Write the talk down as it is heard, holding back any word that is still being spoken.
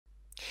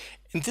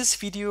In this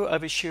video, I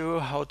will show you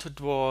how to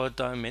draw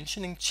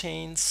dimensioning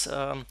chains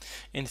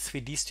in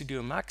 3D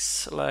Studio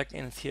Max, like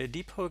in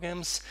 3D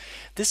programs.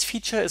 This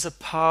feature is a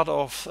part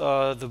of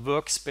the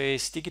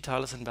workspace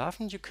Digitales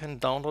Entwerfen. You can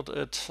download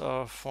it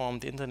from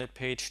the internet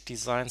page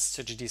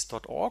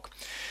designstrategies.org.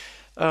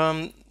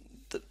 Um,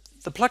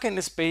 the plugin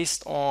is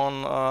based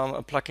on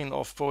a plugin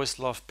of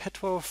Borislav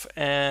Petrov,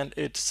 and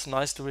it's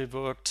nicely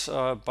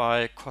reworked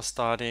by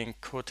Kostadin,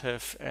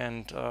 Kotev,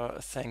 and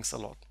thanks a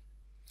lot.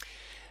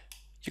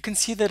 You can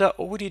see that I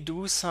already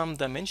do some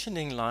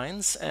dimensioning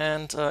lines,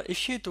 and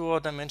if you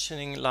draw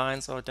dimensioning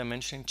lines or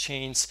dimensioning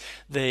chains,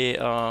 they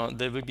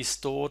will be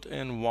stored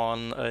in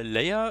one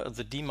layer,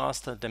 the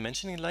DIMaster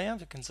dimensioning layer.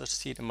 You can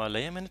just see it in my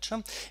layer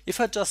manager. If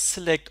I just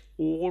select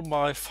all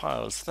my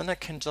files, then I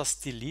can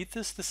just delete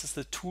this. This is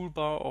the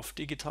toolbar of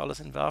Digitales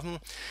Entwerfen,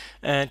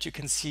 and you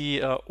can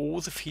see all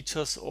the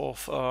features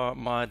of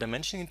my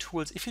dimensioning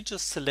tools. If you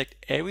just select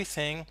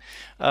everything,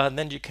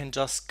 then you can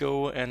just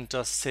go and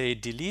just say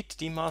delete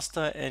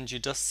DIMaster, and you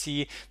just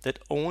see that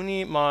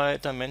only my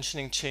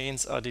dimensioning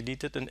chains are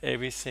deleted and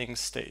everything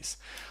stays.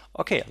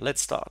 Okay,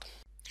 let's start.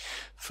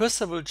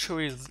 First, I will show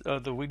you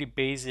the really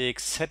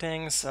basic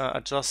settings. I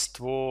just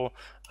draw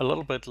a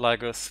little bit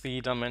like a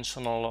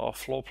three-dimensional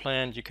floor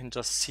plan. You can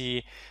just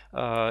see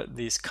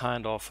this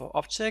kind of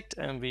object,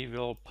 and we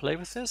will play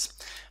with this.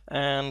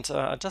 And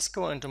I just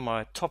go into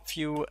my top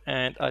view,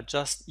 and I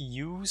just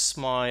use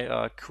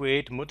my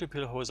create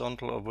multiple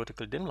horizontal or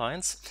vertical dim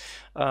lines.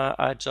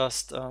 I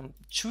just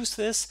choose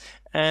this,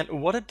 and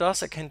what it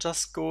does, I can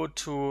just go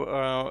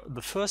to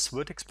the first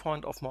vertex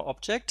point of my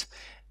object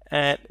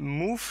and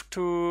move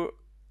to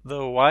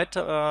the right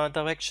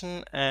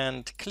direction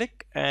and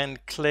click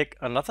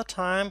another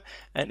time.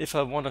 And if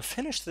I want to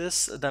finish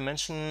this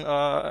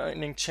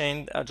dimensioning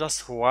chain, I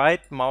just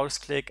right mouse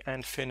click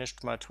and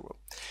finished my tool.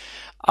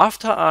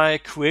 After I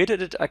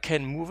created it, I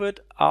can move it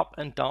up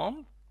and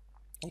down.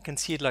 You can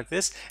see it like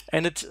this,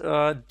 and it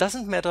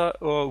doesn't matter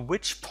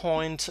which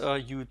point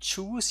you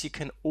choose. You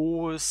can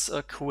always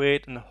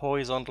create a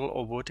horizontal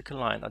or vertical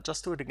line. I'll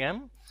just do it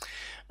again,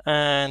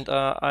 and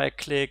I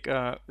click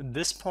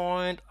this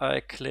point, I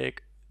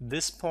click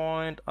this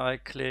point, I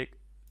click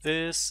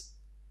this,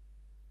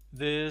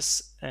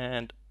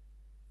 and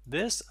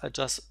this. I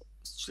just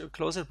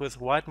close it with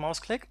right mouse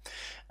click,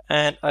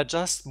 and I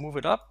just move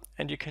it up,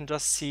 and you can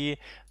just see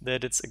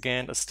that it's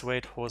again a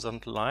straight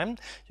horizontal line.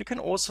 You can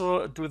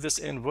also do this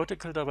in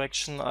vertical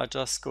direction. I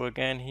just go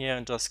again here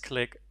and just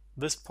click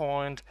this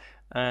point,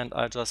 and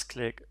I just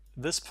click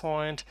this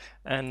point,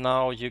 and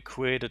now you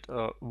created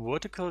a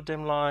vertical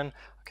dim line.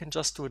 I can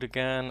just do it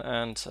again,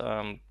 and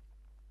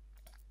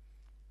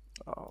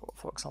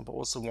for example,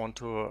 also want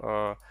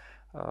to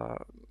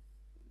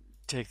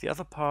take the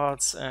other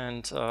parts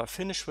and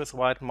finish with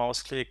right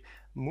mouse click,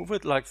 move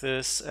it like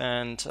this,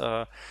 and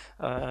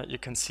you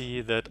can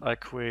see that I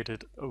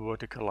created a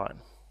vertical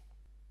line.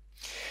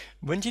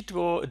 When you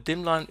draw a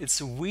dim line,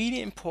 it's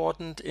really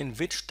important in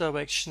which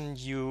direction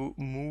you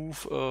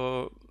move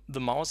the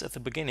mouse at the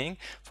beginning.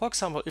 For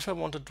example, if I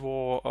want to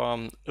draw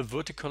a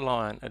vertical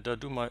line, and I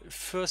do my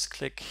first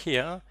click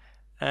here,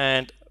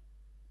 and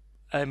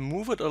I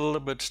move it a little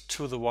bit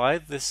to the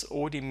right, this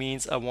already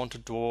means I want to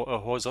draw a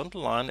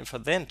horizontal line. If I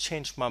then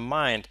change my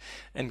mind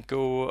and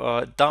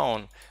go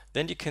down,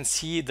 then you can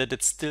see that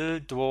it still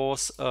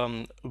draws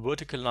a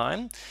vertical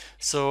line.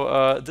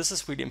 So this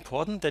is really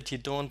important that you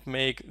don't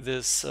make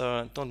this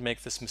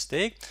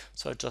mistake.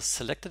 So I just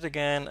select it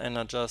again, and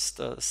I just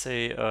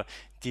say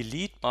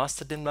delete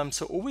master dim line.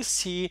 So always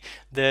see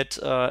that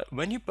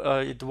when you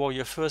draw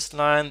your first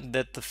line,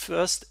 that the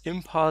first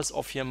impulse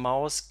of your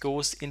mouse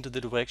goes into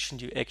the direction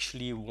you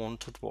actually want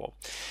to draw.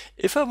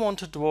 If I want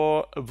to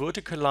draw a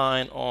vertical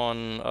line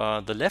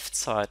on the left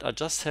side, I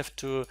just have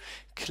to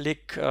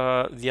click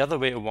the other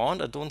way around.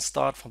 I don't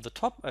start from the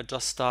top, I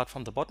just start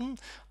from the bottom.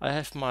 I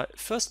have my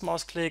first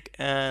mouse click,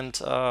 and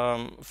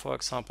for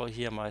example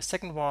here my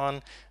second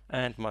one,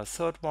 and my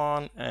third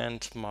one,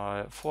 and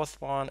my fourth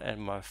one,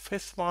 and my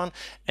fifth one.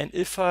 And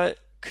if I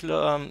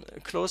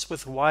close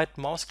with right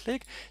mouse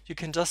click, you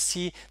can just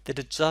see that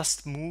it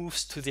just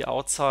moves to the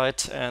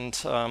outside, and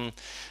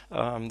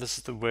this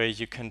is the way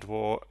you can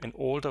draw in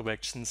all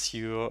directions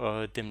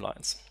your dim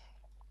lines.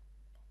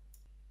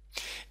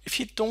 If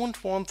you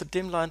don't want the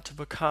dim line to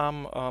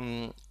become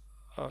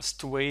a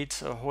straight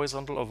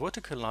horizontal or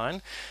vertical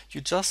line, you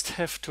just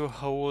have to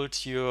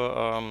hold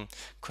your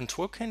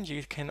control key.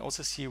 You can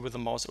also see with the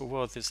mouse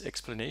over this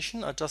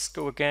explanation. I just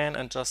go again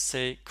and just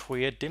say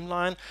create dim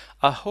line.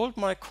 I hold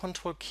my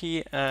control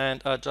key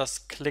and I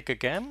just click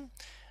again,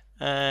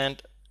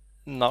 and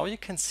now you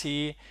can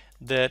see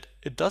that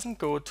it doesn't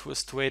go to a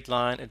straight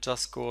line, it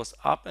just goes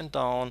up and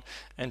down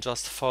and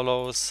just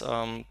follows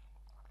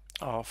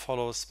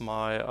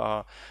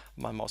my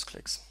my mouse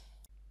clicks.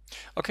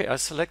 Okay, I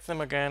select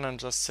them again and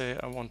just say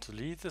I want to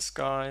delete this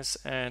guys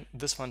and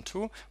this one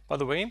too. By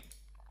the way,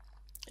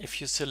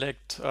 if you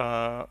select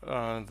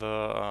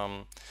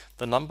the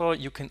number,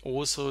 you can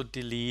also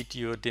delete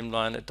your dim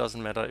line. It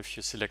doesn't matter if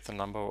you select the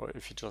number or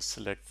if you just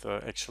select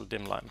the actual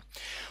dim line.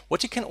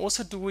 What you can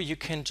also do, you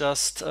can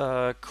just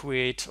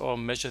create or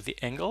measure the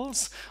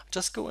angles.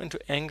 Just go into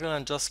angle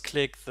and just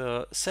click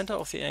the center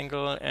of the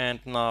angle, and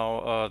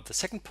now the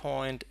second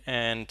point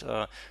and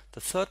the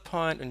third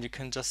point, and you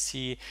can just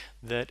see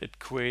that it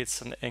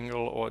creates an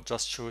angle, or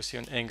just shows you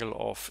an angle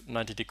of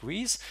 90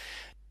 degrees.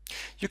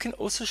 You can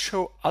also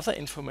show other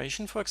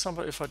information. For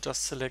example, if I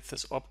just select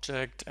this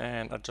object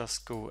and I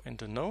just go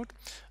into node,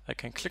 I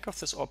can click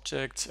off this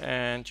object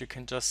and you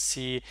can just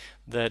see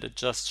that it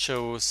just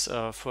shows,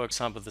 for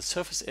example, the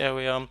surface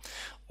area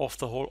of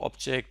the whole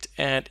object.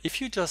 And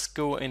if you just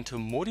go into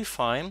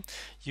modify,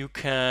 you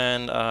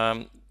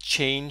can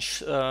change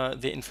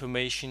the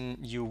information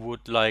you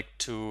would like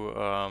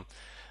to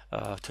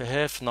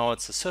have. Now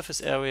it's the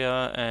surface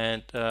area,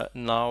 and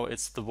now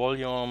it's the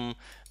volume,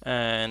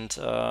 and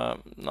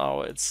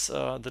now it's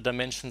the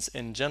dimensions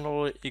in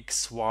general,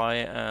 x, y,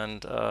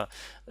 and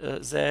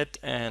z,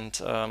 and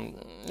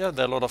yeah,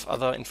 there are a lot of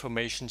other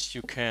informations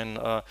you can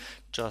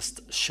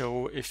just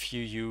show if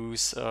you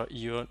use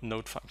your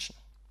node function.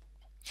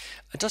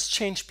 I just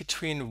changed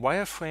between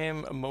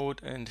wireframe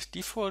mode and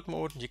default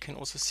mode. You can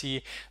also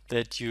see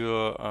that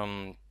your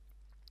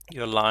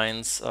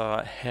lines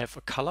have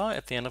a color.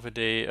 At the end of the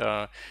day,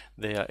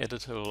 they are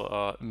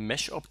editable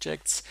mesh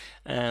objects.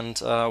 And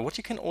what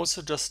you can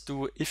also just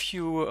do, if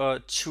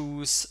you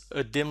choose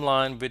a dim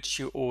line, which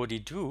you already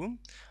do,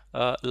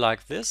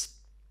 like this,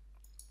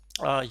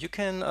 you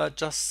can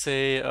just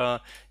say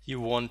you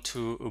want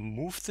to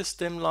move this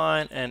dim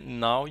line, and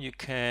now you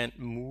can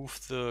move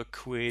the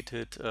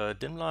created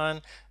dim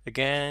line.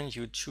 Again,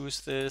 you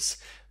choose this,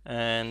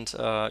 and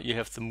you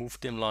have the move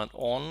dim line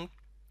on,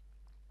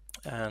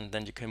 and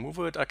then you can move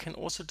it. I can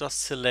also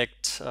just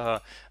select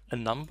a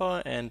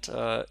number and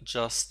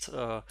just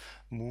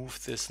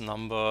move this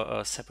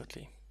number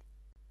separately.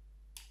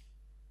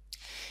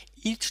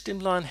 Each dim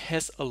line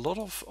has a lot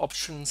of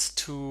options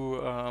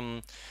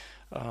to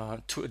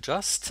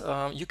adjust.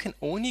 You can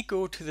only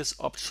go to these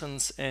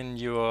options in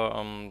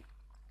your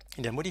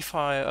in the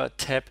Modify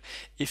tab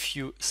if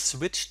you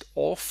switched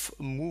off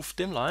Move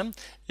Dim Line.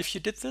 If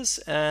you did this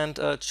and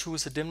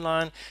choose a dim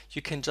line,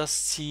 you can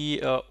just see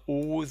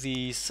all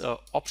these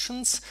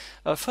options.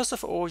 First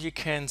of all, you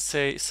can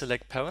say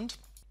select parent.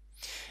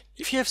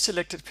 If you have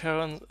selected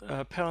parent,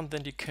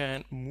 then you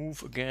can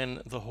move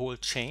again the whole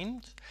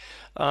chain.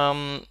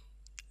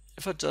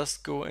 If I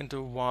just go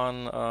into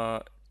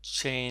one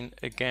chain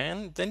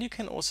again, then you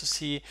can also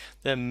see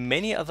there are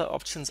many other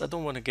options. I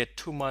don't want to get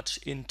too much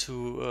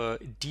into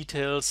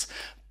details,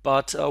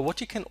 but what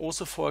you can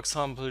also, for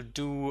example,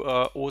 do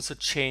also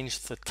change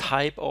the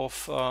type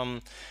of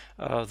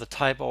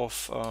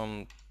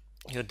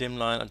your dim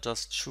line. I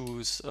just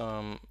choose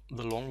the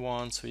long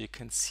one so you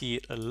can see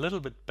it a little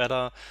bit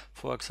better.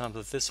 For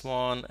example, this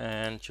one,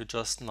 and you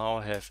just now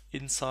have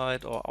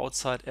inside or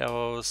outside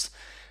arrows,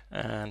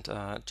 and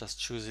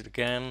just choose it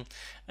again,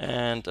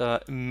 and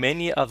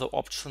many other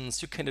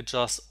options. You can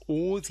adjust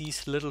all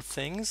these little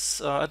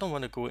things. I don't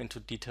want to go into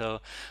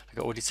detail. Like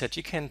I already said,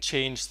 you can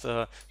change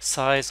the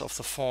size of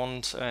the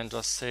font and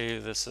just say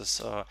this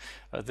is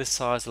this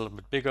size a little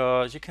bit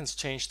bigger. You can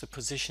change the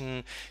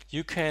position.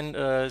 You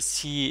can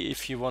see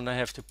if you want to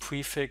have the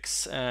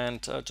prefix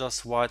and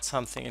just write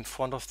something in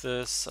front of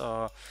this.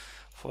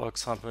 For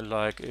example,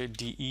 like a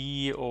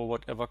DE or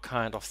whatever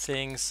kind of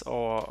things,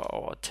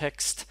 or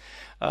text.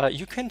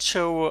 You can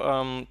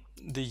show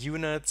the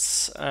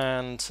units,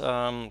 and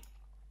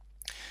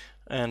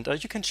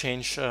you can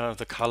change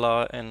the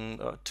color and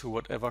to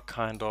whatever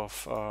kind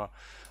of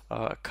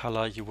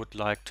color you would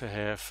like to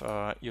have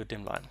your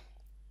dim line.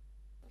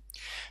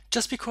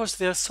 Just because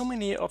there are so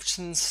many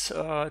options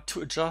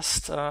to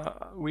adjust,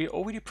 we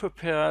already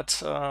prepared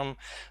some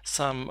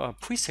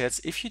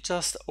presets. If you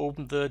just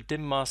open the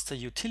DIMaster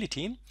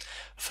utility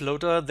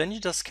floater, then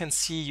you just can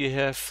see you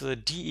have the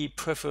DE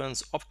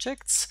preference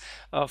objects,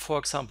 for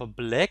example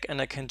black, and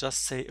I can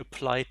just say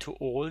apply to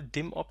all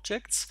dim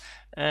objects,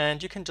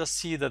 and you can just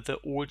see that the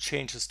all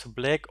changes to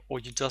black, or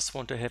you just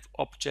want to have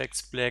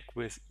objects black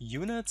with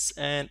units.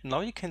 And now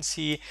you can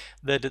see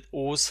that it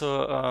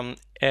also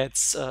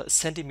adds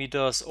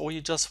centimeters, or you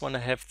just want to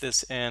have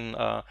this in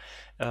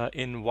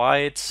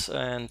white,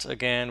 and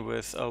again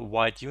with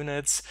white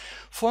units.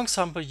 For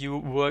example, you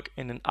work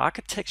in an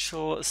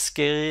architectural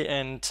scale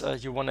and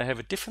you want to have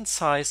a different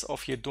size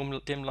of your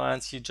dim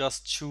lines. You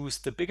just choose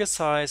the bigger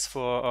size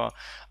for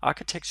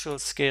architectural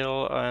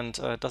scale, and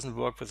it doesn't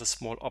work with the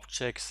small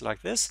objects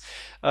like this.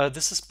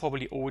 This is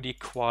probably already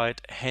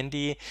quite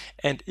handy.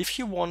 And if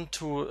you want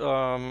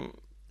to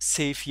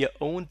save your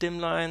own dim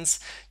lines,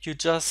 you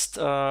just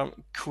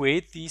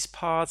create these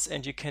parts,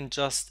 and you can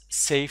just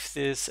save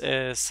this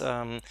as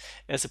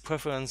a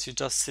preference. You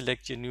just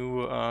select your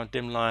new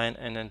dim line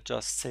and then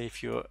just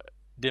save your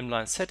dim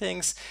line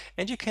settings,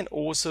 and you can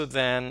also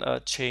then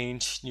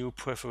change new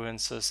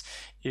preferences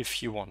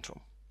if you want to.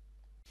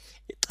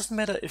 It doesn't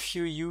matter if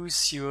you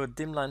use your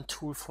dimline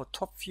tool for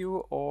top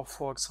view or,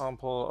 for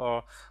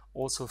example,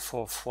 also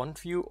for front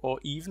view or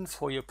even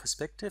for your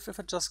perspective. If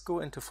I just go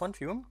into front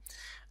view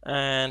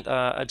and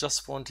I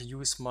just want to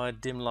use my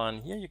dim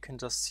line here, you can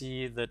just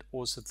see that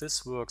also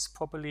this works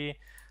properly.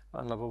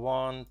 Number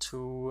 1,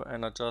 2,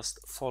 and I just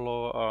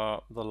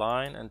follow the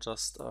line and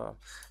just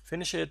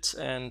finish it.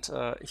 And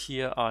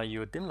here are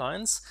your dim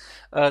lines.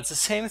 It's the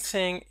same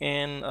thing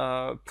in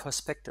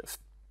perspective.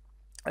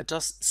 I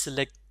just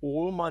select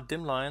all my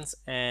dim lines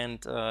and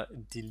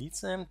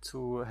delete them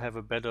to have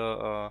a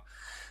better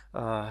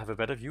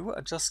view.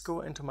 I just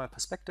go into my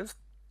perspective,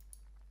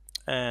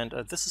 and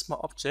this is my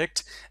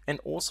object, and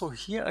also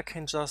here I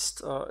can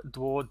just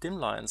draw dim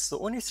lines. The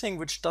only thing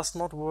which does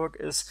not work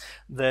is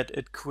that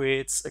it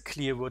creates a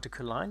clear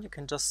vertical line. You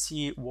can just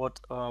see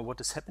what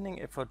is happening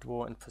if I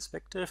draw in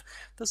perspective.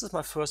 This is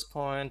my first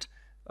point.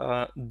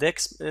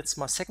 It's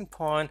my second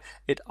point.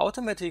 It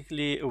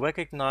automatically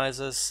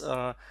recognizes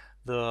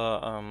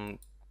the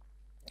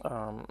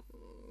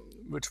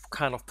which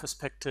kind of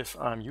perspective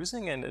I'm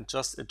using, and it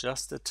just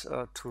adjusts it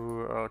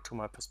to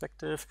my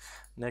perspective.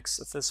 Next,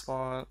 this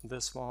one, and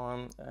this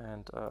one,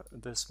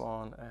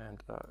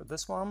 and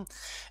this one.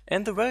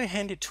 And the very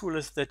handy tool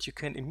is that you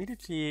can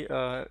immediately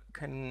are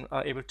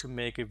able to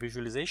make a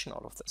visualization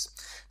out of this.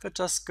 If I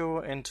just go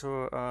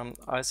into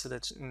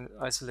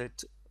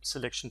isolate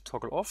selection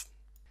toggle off,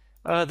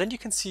 then you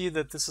can see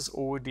that this is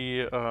already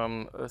a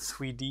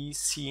 3D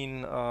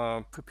scene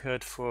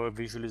prepared for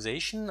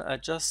visualization. I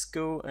just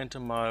go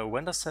into my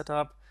render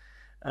setup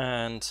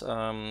and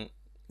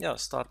yeah,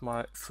 start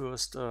my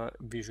first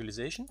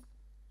visualization.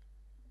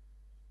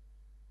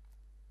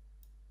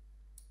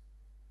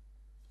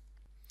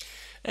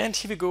 And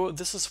here we go.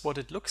 This is what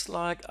it looks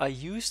like. I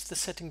used the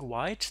setting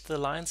white. The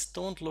lines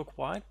don't look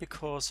white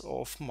because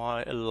of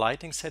my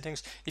lighting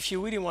settings. If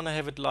you really want to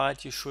have it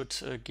light, you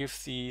should give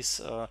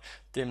these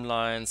dim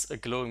lines a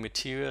glowing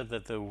material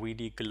that they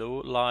really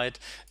glow light.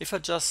 If I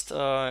just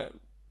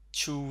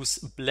choose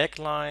black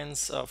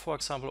lines, for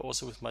example,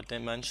 also with my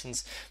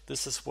dimensions,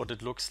 this is what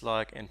it looks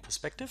like in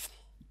perspective.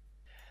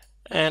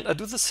 And I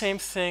do the same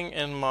thing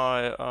in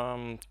my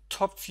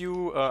top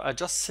view. I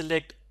just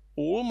select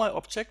all my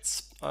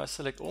objects. I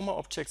select all my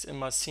objects in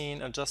my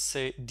scene and just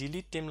say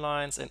delete dim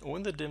lines, and all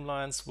the dim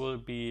lines will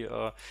be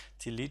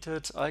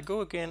deleted. I go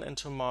again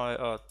into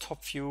my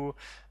top view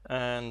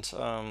and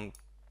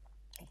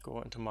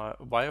go into my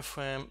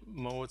wireframe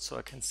mode so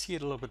I can see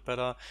it a little bit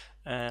better.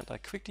 And I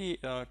quickly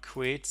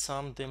create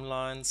some dim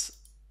lines.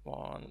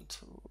 1,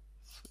 2,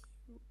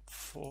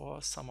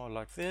 4, somehow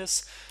like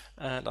this,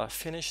 and I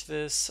finish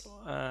this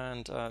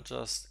and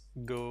just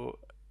go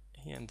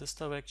here in this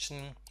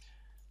direction,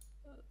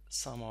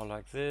 somehow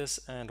like this,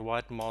 and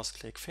right mouse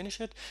click, finish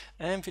it,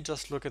 and we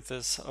just look at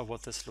this,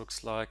 what this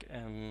looks like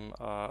in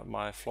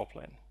my floor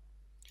plane.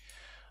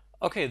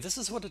 Okay, this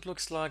is what it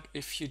looks like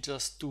if you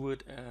just do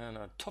it in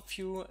a top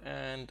view,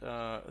 and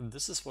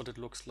this is what it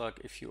looks like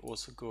if you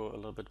also go a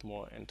little bit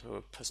more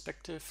into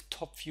perspective,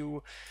 top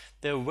view.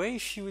 There are very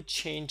few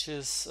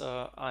changes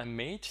I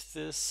made.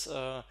 This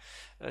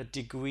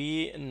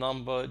degree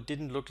number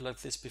didn't look like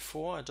this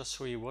before. I just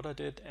show you what I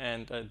did,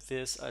 and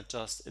this I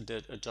just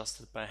did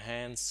adjusted by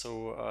hand,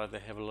 so they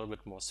have a little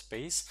bit more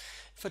space.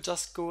 If I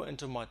just go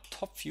into my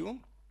top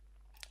view,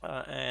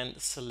 and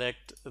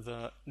select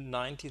the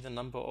 90, the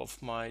number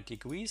of my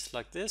degrees,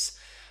 like this.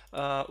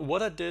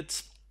 What I did,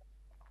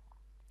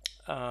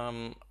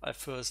 I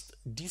first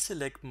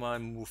deselect my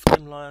move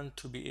dim line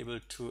to be able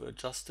to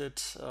adjust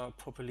it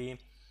properly,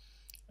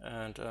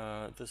 and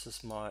this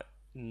is my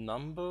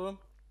number.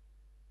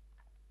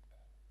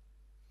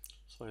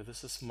 So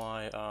this is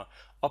my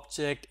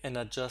object, and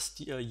I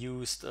just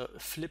used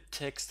flip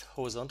text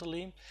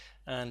horizontally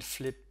and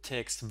flip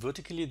text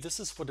vertically. This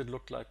is what it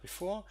looked like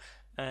before,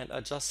 and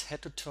I just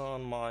had to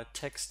turn my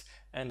text,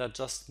 and I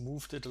just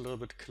moved it a little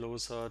bit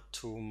closer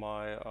to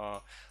my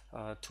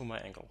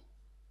angle.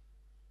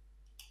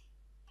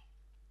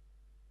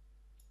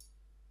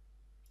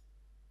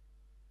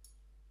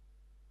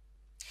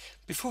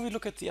 Before we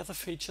look at the other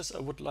features,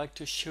 I would like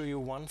to show you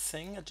one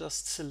thing. I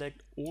just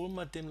select all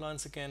my dim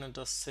lines again and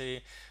just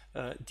say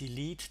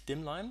delete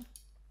dim line.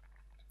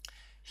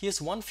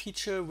 Here's one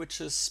feature which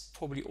is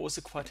probably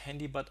also quite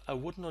handy, but I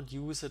would not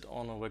use it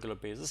on a regular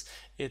basis.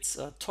 It's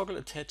toggle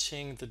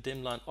attaching the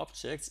dim line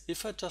objects.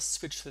 If I just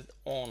switch it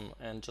on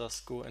and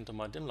just go into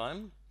my dim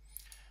line,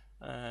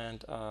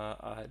 and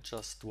I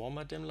just draw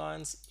my dim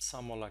lines,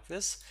 somewhere like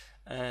this,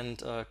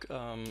 and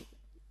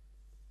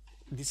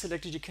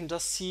deselected, you can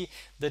just see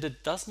that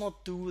it does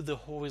not do the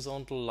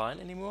horizontal line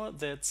anymore.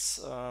 That's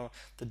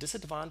the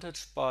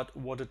disadvantage. But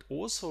what it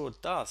also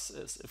does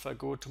is, if I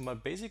go to my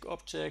basic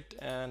object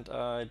and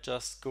I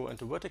just go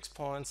into vertex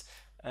points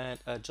and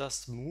I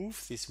just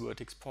move these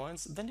vertex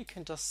points, then you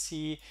can just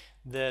see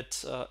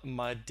that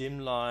my dim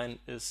line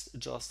is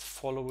just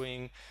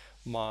following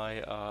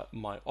my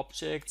my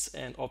objects.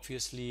 And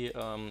obviously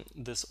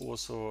this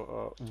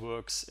also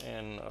works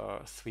in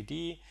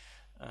 3D,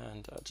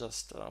 and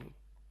just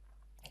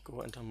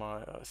go into my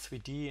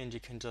 3D, and you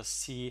can just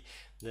see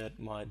that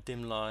my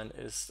dim line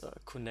is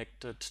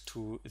connected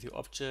to the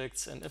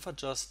objects. And if I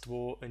just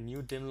draw a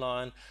new dim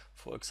line,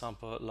 for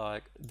example,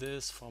 like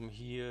this from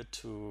here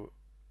to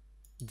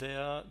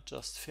there,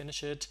 just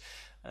finish it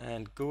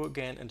and go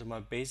again into my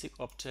basic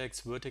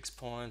objects, vertex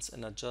points,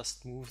 and I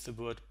just move the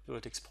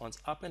vertex points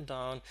up and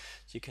down,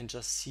 you can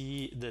just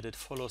see that it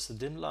follows the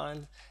dim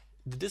line.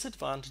 The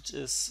disadvantage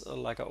is,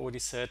 like I already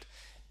said,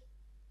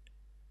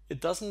 it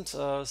doesn't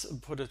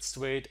put it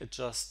straight, it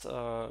just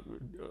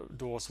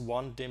draws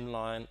one dim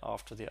line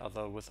after the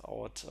other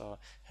without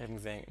having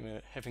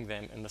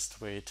them in a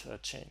straight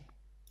chain.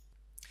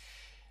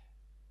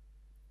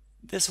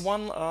 There's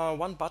one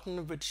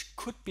button which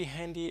could be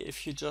handy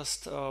if you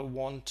just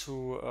want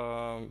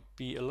to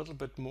be a little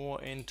bit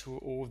more into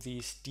all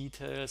these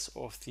details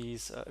of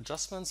these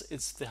adjustments.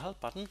 It's the help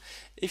button.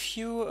 If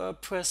you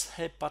press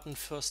help button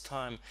first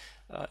time,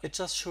 it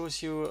just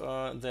shows you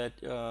that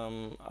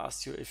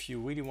asks you if you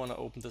really want to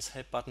open this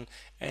help button,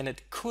 and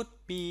it could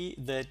be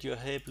that your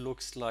help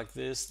looks like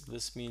this.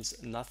 This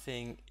means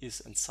nothing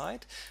is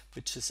inside,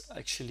 which is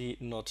actually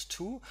not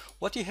true.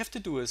 What you have to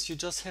do is you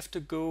just have to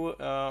go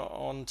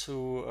onto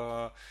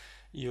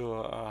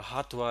your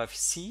hard drive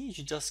C.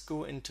 You just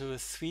go into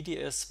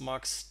 3ds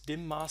Max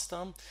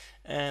DIMaster,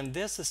 and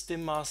there's this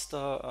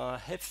DIMaster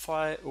help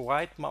file,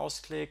 right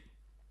mouse click,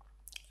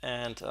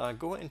 and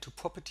go into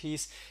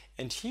properties,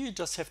 and here you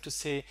just have to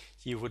say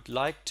you would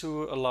like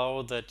to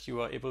allow that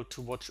you are able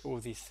to watch all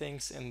these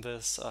things in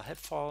this help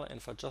file. And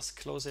if I just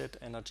close it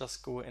and I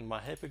just go in my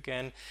help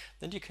again,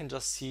 then you can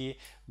just see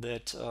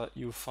that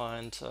you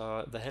find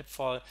the help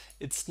file.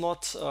 It's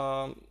not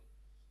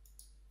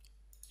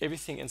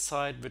everything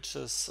inside which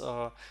is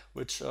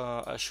which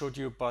I showed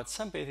you, but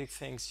some basic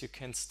things you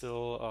can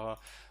still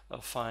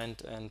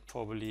find and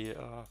probably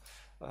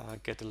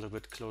get a little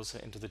bit closer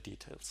into the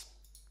details.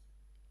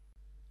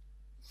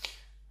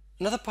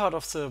 Another part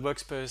of the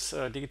workspace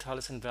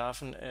Digitales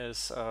Entwerfen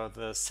is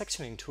the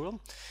sectioning tool.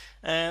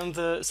 And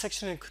the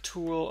sectioning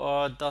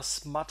tool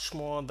does much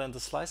more than the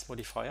slice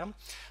modifier.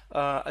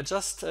 I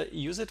just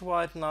use it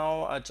right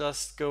now. I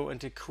just go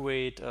into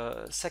create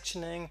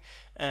sectioning,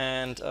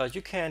 and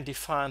you can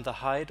define the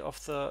height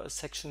of the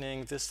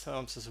sectioning. This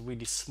terms is a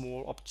really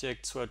small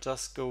object, so I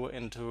just go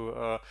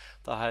into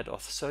the height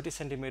of 30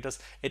 centimeters.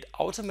 It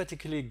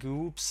automatically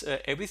groups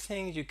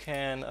everything. You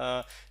can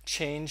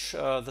change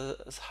the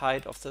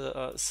height of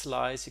the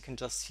slice. You can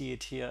just see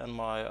it here in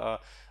my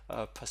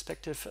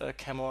perspective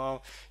camera.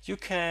 You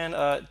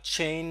can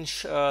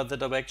change the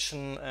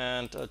direction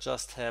and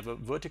just have a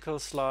vertical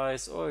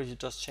slice, or you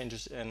just change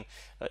it in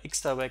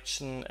X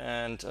direction,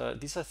 and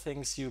these are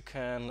things you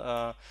can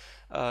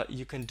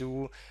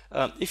do.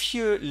 If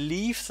you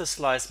leave the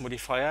slice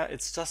modifier,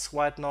 it's just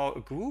right now a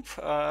group,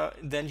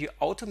 then you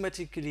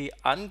automatically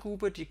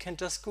ungroup it. You can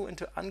just go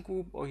into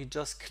ungroup, or you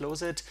just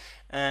close it,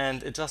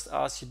 and it just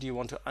asks you, do you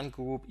want to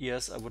ungroup?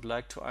 Yes, I would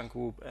like to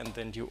ungroup, and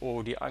then you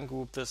already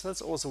ungroup this. And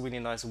that's also a really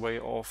nice way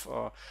of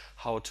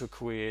how to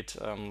create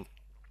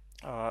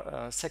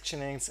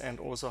sectionings, and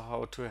also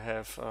how to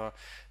have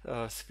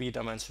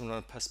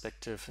three-dimensional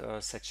perspective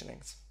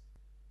sectionings.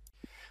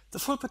 The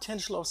full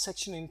potential of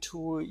sectioning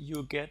tool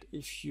you get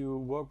if you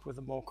work with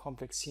a more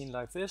complex scene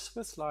like this,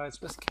 with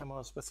slides, with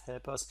cameras, with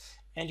helpers,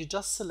 and you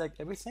just select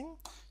everything.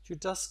 You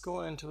just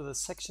go into the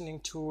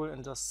sectioning tool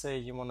and just say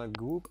you want to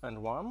group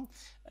and run,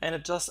 and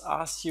it just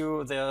asks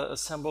you their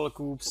assemble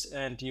groups,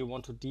 and do you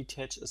want to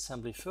detach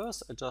assembly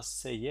first? I just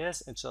say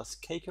yes. It's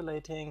just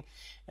calculating,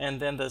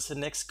 and then there's the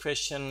next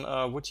question: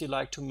 would you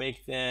like to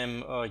make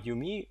them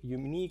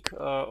unique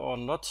or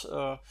not?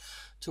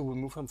 To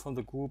remove them from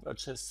the group, I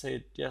just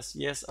say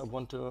yes, I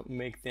want to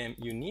make them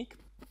unique.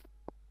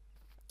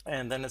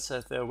 And then it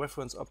says the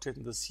reference object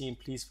in the scene,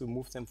 please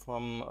remove them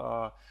from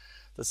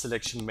the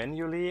selection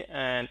manually.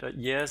 And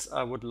yes,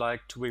 I would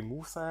like to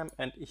remove them.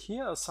 And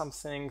here are some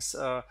things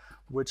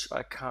which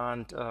I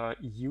can't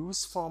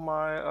use for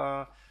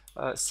my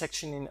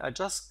sectioning. I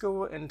just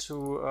go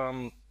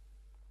into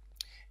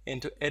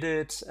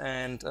edit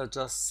and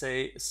just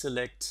say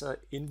select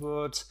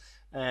invert,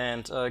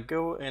 and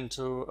go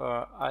into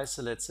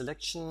isolate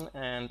selection,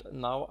 and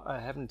now I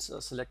haven't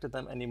selected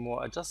them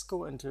anymore. I just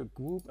go into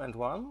group and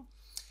run,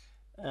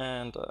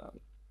 and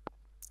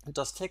it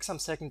just takes some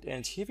second,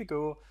 and here we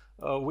go.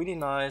 Really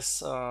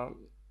nice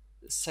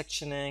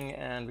sectioning,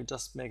 and we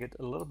just make it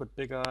a little bit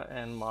bigger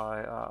in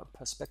my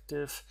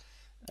perspective,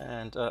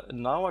 and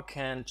now I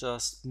can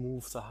just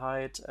move the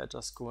height. I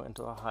just go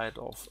into a height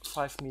of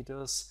 5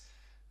 meters,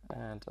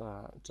 and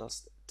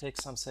just take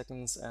some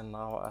seconds, and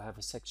now I have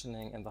a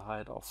sectioning in the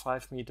height of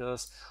 5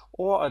 meters.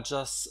 Or I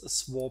just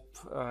swap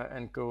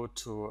and go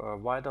to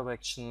Y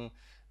direction,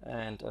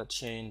 and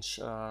change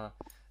the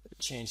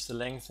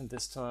length in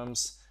these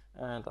terms,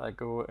 and I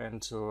go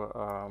into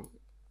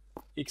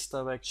X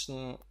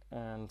direction,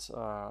 and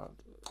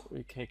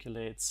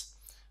recalculates,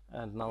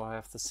 and now I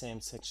have the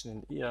same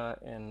section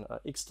in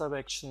X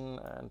direction,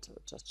 and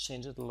just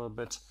change it a little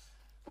bit.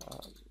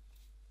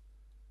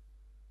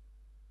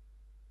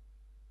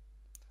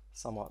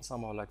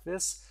 Somehow like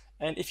this,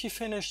 And if you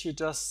finish, you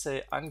just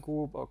say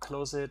ungroup or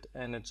close it,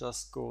 and it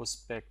just goes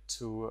back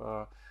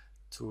to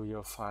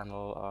your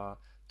final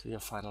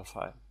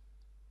file.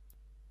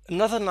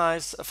 Another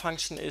nice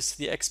function is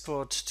the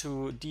export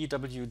to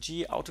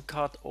DWG,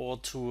 AutoCAD, or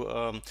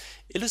to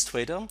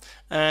Illustrator.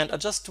 And I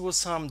just do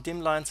some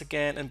dim lines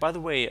again. And by the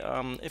way,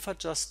 if I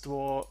just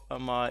draw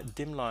my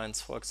dim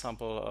lines, for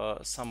example,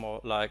 somewhere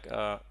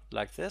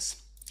like this,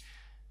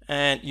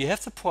 and you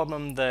have the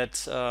problem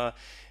that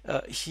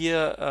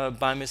here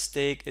by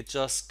mistake it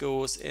just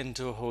goes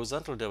into a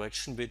horizontal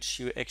direction, which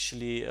you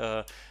actually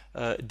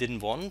didn't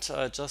want.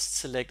 Just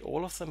select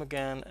all of them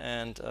again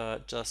and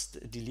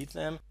just delete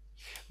them.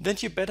 Then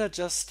you better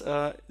just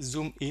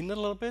zoom in a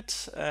little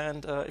bit,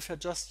 and if I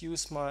just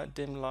use my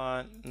dim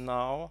line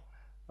now,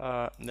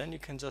 then you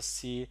can just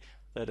see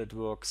that it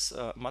works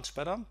much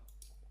better.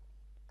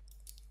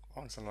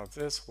 Also like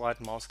this, right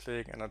mouse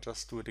click, and I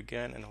just do it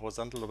again in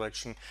horizontal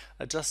direction.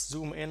 I just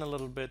zoom in a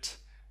little bit,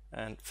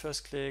 and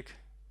first click,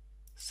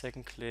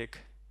 second click,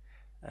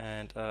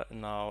 and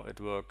now it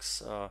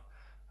works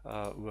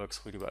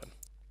really well.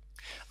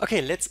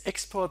 Okay, let's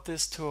export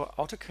this to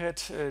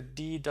AutoCAD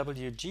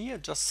DWG. I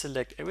just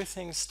select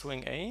everything,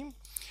 string A,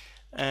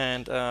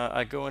 and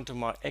I go into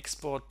my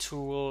export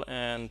tool,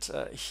 and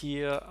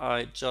here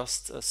I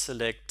just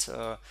select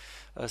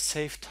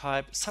save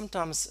type.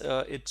 Sometimes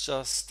it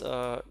just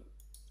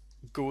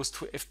goes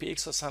to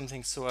FBX or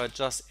something, so I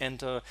just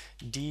enter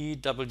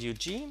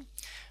DWG,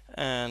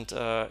 and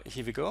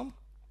here we go.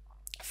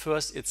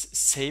 First it's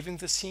saving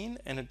the scene,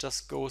 and it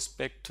just goes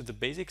back to the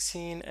basic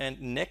scene, and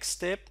next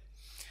step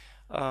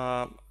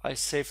I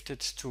saved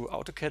it to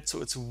AutoCAD.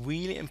 So it's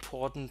really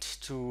important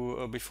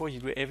to before you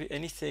do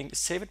anything,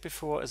 save it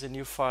before as a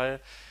new file,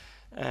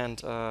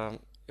 and you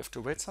have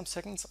to wait some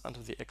seconds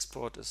until the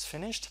export is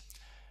finished.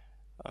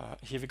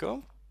 Here we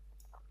go,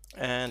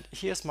 and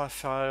here's my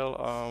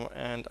file,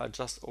 and I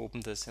just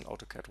open this in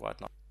AutoCAD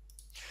right now.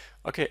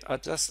 Okay, I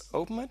just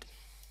open it,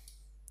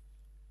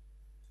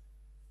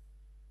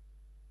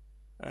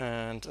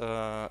 and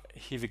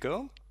here we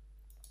go.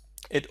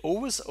 It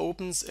always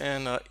opens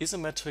in an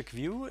isometric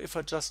view. If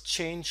I just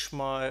change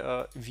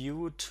my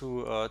view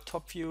to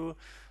top view,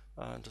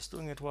 just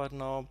doing it right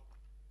now,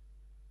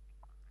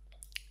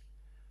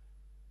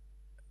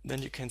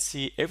 then you can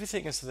see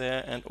everything is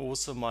there, and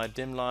also my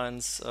dim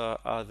lines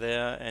are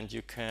there, and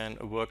you can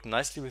work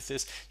nicely with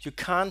this. You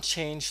can't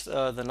change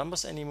the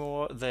numbers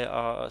anymore, they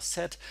are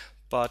set,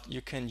 but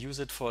you can use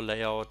it for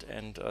layout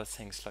and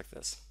things like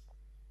this.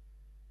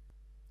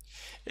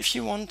 If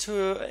you want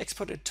to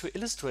export it to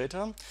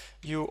Illustrator,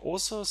 you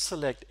also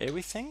select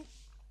everything,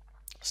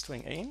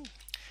 string A,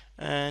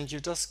 and you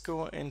just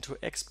go into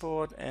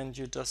export, and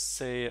you just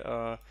say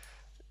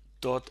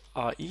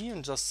 .re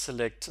and just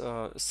select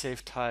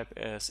save type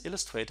as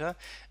Illustrator.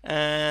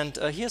 And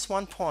here's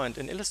one point: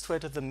 in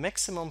Illustrator the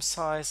maximum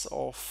size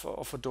of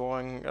a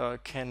drawing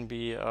can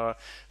be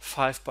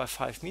 5 by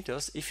 5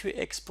 meters. If you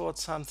export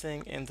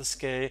something in the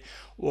scale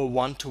or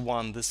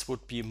 1:1, this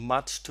would be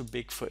much too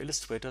big for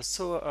Illustrator.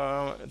 So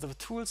the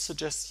tool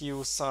suggests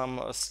you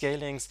some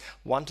scalings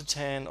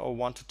 1:10 or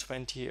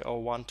 1:20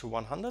 or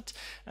 1:100,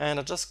 and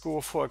I just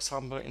go, for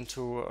example,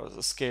 into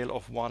a scale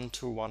of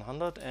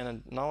 1:100,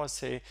 and now I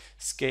say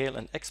scale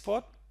and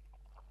export,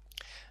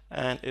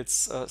 and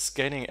it's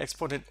scanning and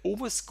export. It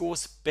always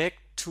goes back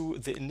to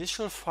the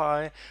initial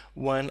file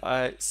when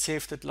I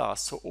saved it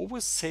last. So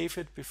always save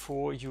it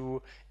before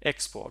you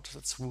export.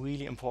 That's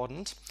really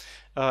important.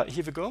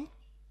 Here we go.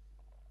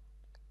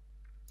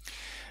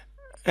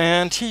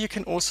 And here you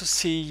can also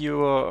see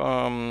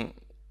your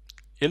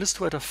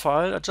Illustrator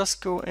file. I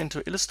just go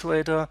into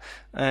Illustrator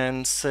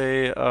and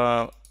say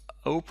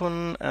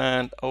open,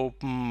 and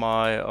open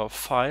my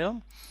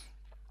file.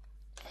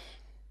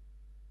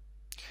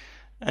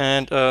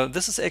 And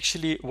this is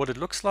actually what it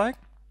looks like.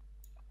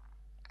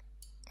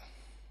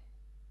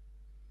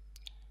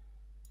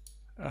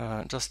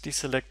 Just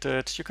deselect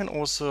it. You can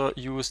also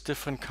use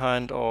different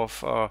kind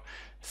of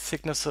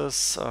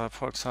thicknesses.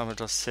 For example,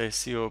 just say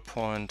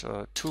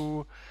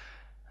 0.2,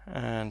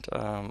 and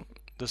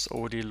this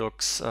already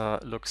looks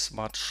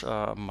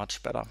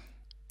much better.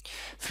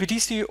 3D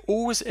Studio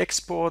always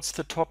exports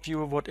the top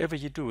view whatever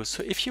you do.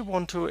 So if you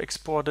want to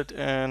export it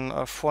in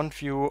a front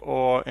view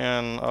or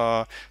in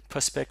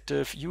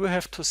perspective, you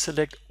have to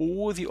select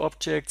all the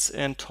objects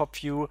in top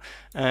view,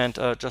 and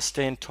just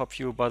stay in top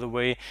view, by the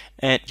way,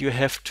 and you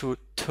have to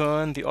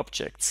turn the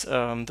objects.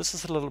 This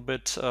is a little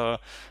bit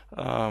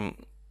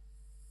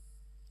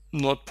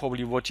not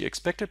probably what you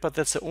expected, but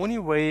that's the only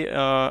way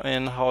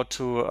in how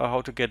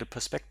to get a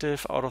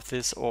perspective out of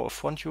this, or a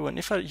front view. And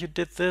if you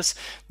did this,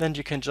 then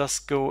you can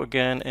just go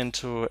again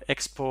into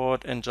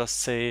export and just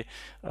say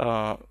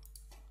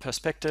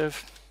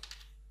perspective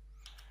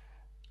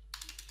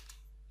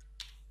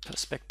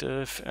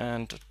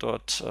and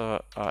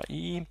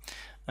 .re,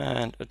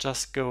 and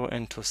just go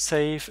into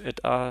save. It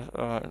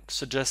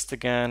suggests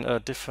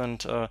again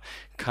different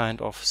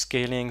kind of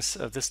scalings.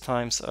 This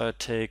times I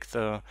take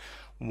the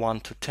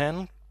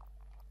 1:10,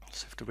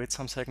 so I have to wait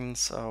some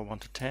seconds.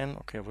 1:10.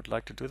 Okay, I would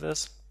like to do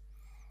this.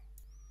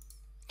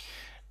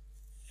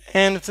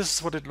 And this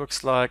is what it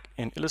looks like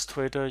in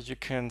Illustrator. You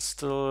can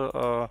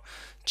still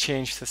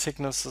change the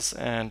thicknesses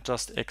and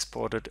just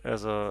export it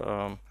as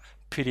a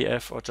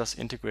PDF or just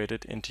integrate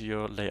it into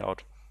your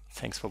layout.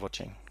 Thanks for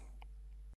watching.